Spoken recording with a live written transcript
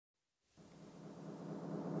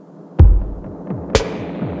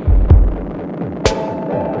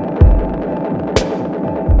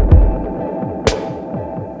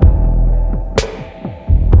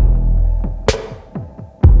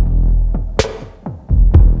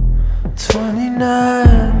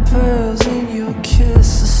29 pearls in your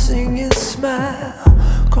kiss, a singing smile,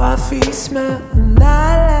 coffee smell, and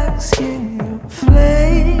lilac skin. You're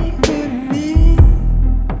flaming me.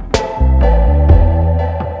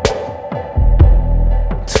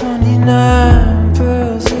 29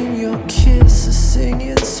 pearls in your kiss, a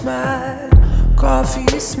singing smile,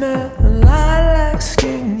 coffee smell, and lilac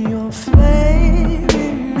skin. You're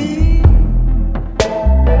flaming me.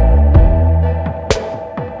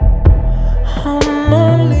 I'm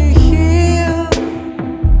only here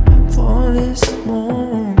for this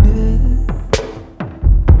moment.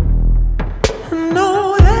 I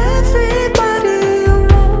know everybody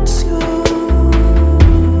wants you.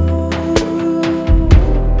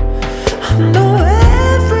 I know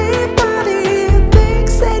everybody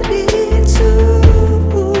thinks they need to.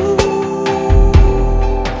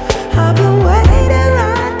 I've been waiting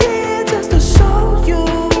right there just to show you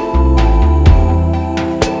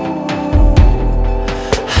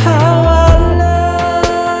how I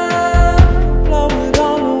love, blow it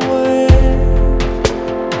all away.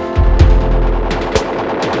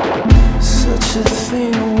 Such a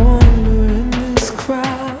thing, I wonder in this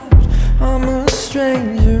crowd. I'm a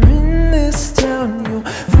stranger in this town. You're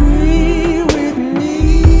free with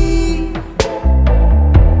me,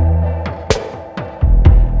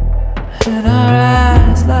 and our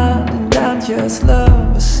eyes loud and down, just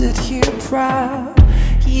love us sit here proud.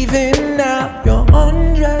 Even now you're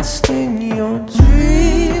undressed in your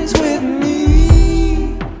dreams with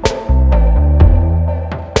me.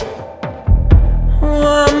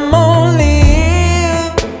 Oh, I'm only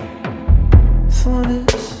here for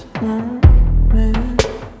this moment.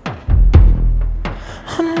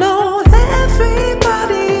 I know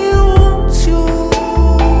everybody wants you.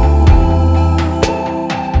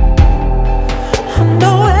 I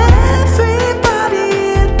know everybody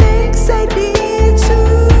thinks they need to.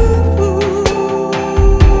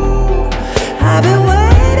 I've been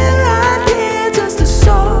waiting right here just to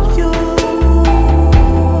show you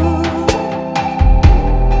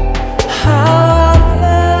how I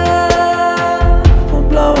love will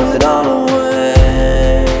blow it all away.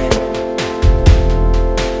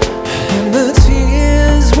 And the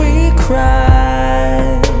tears we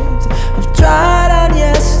cried have dried out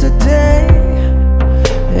yesterday,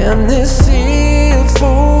 and this sea of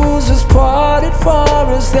fools has parted for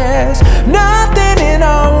us. There's nothing in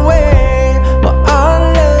our way but our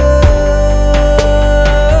love.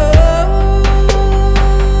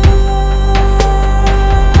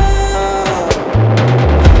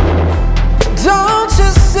 Don't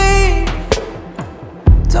you see?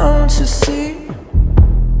 Don't you see?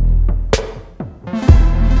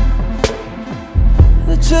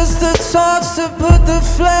 Just a torch to put the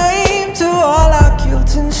flame to all our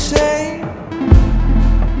guilt and shame.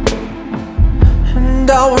 And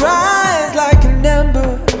I'll rise